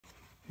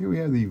Here we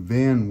have the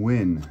Van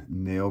Wyn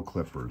nail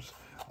clippers.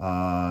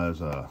 There's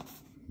a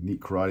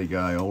neat karate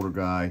guy, older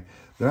guy.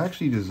 They're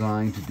actually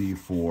designed to be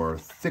for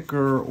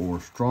thicker or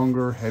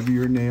stronger,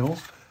 heavier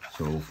nails.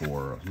 So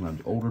for sometimes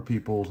older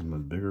people,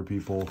 sometimes bigger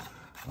people.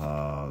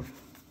 Here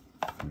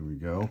we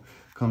go.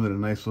 Comes in a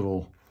nice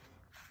little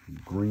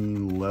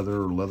green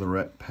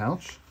leatherette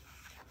pouch.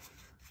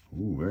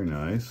 Ooh, very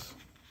nice.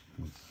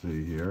 Let's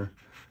see here.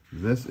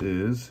 This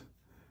is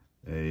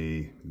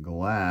a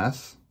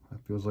glass.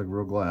 That feels like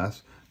real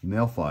glass.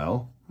 Nail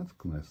file. That's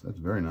nice. That's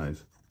very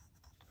nice.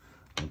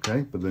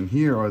 Okay, but then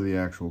here are the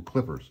actual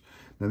clippers.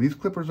 Now these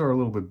clippers are a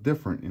little bit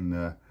different in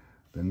the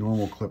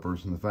normal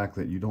clippers, in the fact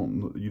that you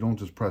don't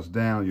just press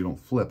down, you don't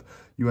flip.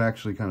 You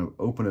actually kind of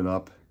open it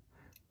up,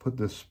 put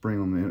this spring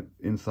on the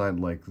inside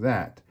like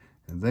that,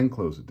 and then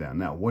close it down.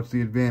 Now, what's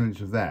the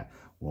advantage of that?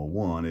 Well,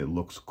 one, it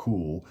looks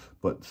cool,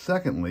 but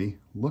secondly,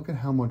 look at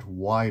how much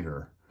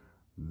wider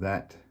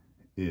that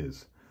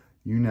is.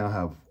 You now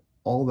have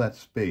all that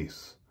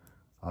space.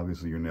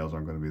 Obviously, your nails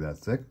aren't going to be that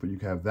thick, but you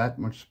have that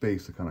much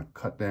space to kind of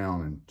cut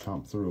down and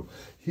chomp through.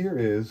 Here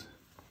is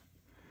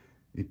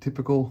a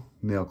typical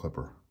nail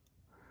clipper,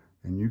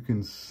 and you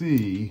can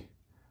see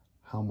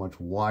how much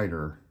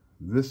wider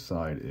this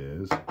side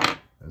is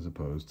as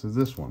opposed to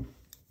this one.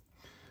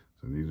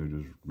 So these are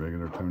just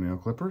regular toenail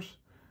clippers,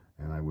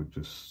 and I would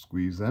just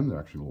squeeze them. They're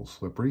actually a little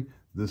slippery.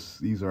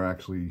 These are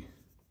actually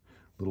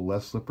a little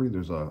less slippery.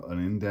 There's an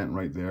indent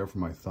right there for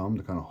my thumb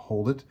to kind of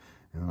hold it,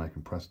 and then I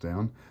can press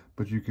down.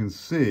 But you can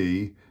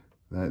see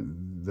that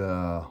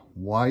the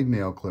wide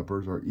nail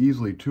clippers are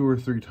easily 2 or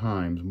 3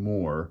 times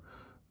more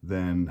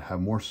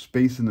have more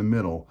space in the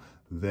middle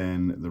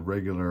than the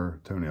regular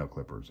toenail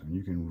clippers. And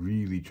you can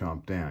really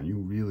chomp down. You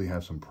really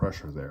have some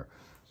pressure there.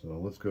 So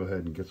let's go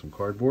ahead and get some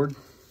cardboard.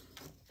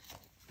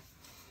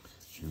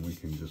 And we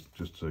can just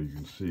so you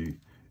can see,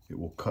 it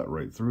will cut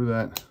right through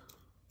that.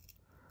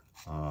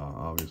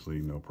 Obviously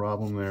no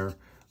problem there.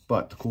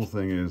 But the cool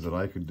thing is that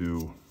I could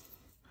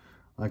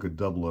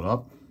double it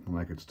up and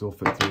I could still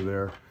fit through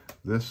there.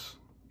 This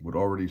would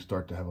already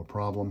start to have a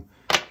problem.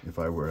 If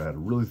I were to add a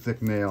really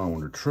thick nail, I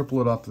want to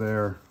triple it up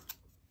there.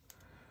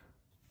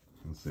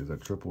 Let's see, is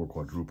that triple or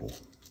quadruple?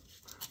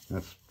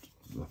 That's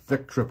a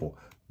thick triple.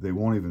 They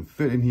won't even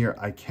fit in here.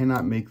 I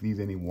cannot make these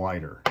any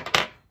wider.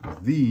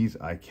 With these,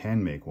 I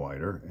can make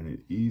wider, and it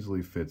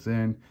easily fits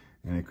in,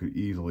 and it could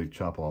easily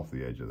chop off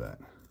the edge of that.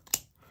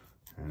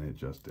 And it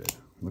just did.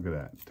 Look at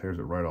that. Tears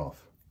it right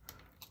off.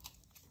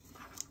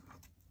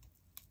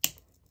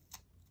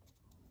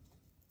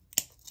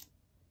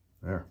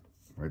 There,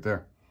 right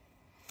there.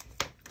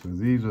 So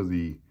these are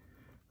the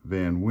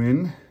Van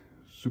Wyn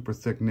super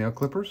thick nail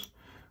clippers.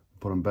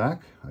 Put them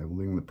back. I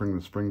will bring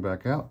the spring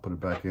back out, put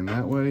it back in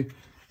that way,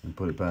 and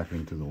put it back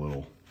into the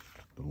little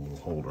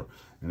holder.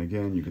 And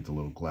again, you get the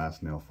little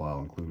glass nail file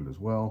included as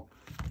well.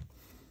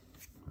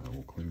 I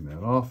will clean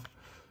that off,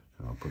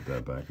 and I'll put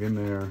that back in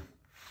there,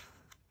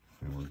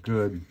 and we're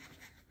good.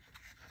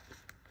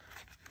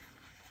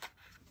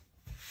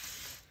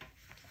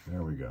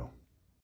 There we go.